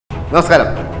നമസ്കാരം.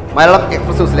 മലയാളം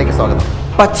എക്സ്പ്രസ് ന്യൂസിലേക്ക് സ്വാഗതം.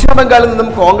 പശ്ചിമ ബംഗാളിൽ നിന്നും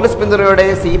കോൺഗ്രസ് പിന്തുണയോടെ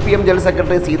CPM ജനറൽ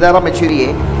സെക്രട്ടറി സീതാറാം യെച്ചൂരിയെ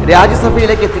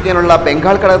രാജ്യസഭയിലേക്ക് എത്തിക്കാനുള്ള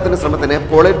ബംഗാൾ ഘടകത്തിന്റെ ശ്രമത്തിന്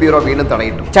പോളിറ്റ് ബ്യൂറോ വീണ്ടും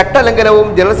തടയിട്ടു. ചട്ടലംഘനവും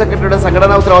ജനറൽ സെക്രട്ടറിയുടെ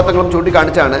സംഘടനാ ഉത്തരവാദിത്തങ്ങളും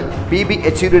ചൂണ്ടിക്കാണിച്ചാണ് PB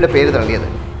യെച്ചൂരിയുടെ പേര് തള്ളിയത്.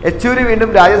 യെച്ചൂരി വീണ്ടും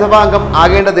രാജ്യസഭാ അംഗം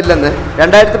ആകേണ്ടതില്ലെന്ന്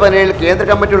 2017 കേന്ദ്ര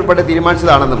കമ്മിറ്റി ഉൾപ്പെടെ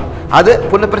തീരുമാനിച്ചതാണെന്നും അത്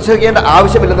പുനഃപരിശോധിക്കേണ്ട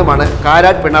ആവശ്യമില്ലെന്നുമാണ്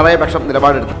കാരാട്ട് പിണറായി പക്ഷം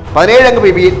നിലപാടെടുത്തത്. 17 അംഗ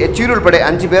PBയിൽ യെച്ചൂരി ഉൾപ്പെടെ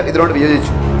 5 പേർ ഇതിനോട്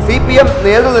വിയോജിച്ചു. CPM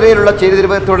നേതൃനിരയിലുള്ള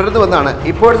ചേരിതിരിവ് തുടരുന്നുവെന്നാണ്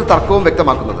ഇപ്പോഴത്തെ തർക്കവും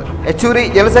വ്യക്തമാക്കുന്നത്. യെച്ചൂരി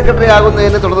ജനറൽ സെക്രട്ടറി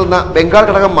ആകുന്നതിന് തുടർന്ന ബംഗാൾ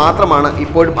ഘടകം മാത്രമാണ്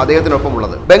ഇപ്പോഴും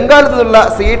അദ്ദേഹത്തിനൊപ്പമുള്ളത്. ബംഗാളിൽ നിന്നുള്ള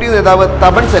CITU നേതാവ്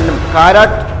തപൻ സെന്നും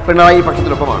കാരാട്ട് പിണറായി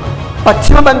പക്ഷത്തിനൊപ്പമാണ്.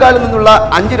 പശ്ചിമ ബംഗാളിൽ നിന്നുള്ള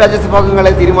 5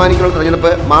 രാജ്യസഭാംഗങ്ങളെ തീരുമാനിക്കുന്ന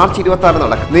തെരഞ്ഞെടുപ്പ് മാർച്ച് 26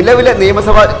 നടക്കും. നിലവിലെ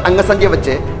നിയമസഭാ അംഗസംഖ്യ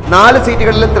വെച്ച് 4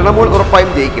 സീറ്റുകളിലും തൃണമൂൽ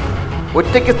ഉറപ്പായും ജയിക്കും.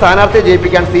 ഒറ്റയ്ക്ക് സ്ഥാനാർത്ഥിയെ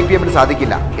ജയിപ്പിക്കാൻ CPM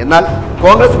സാധിക്കില്ല. എന്നാൽ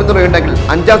കോൺഗ്രസ് പിന്തുണയുണ്ടെങ്കിൽ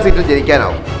 5ാം സീറ്റിൽ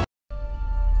ജയിക്കാനാവും.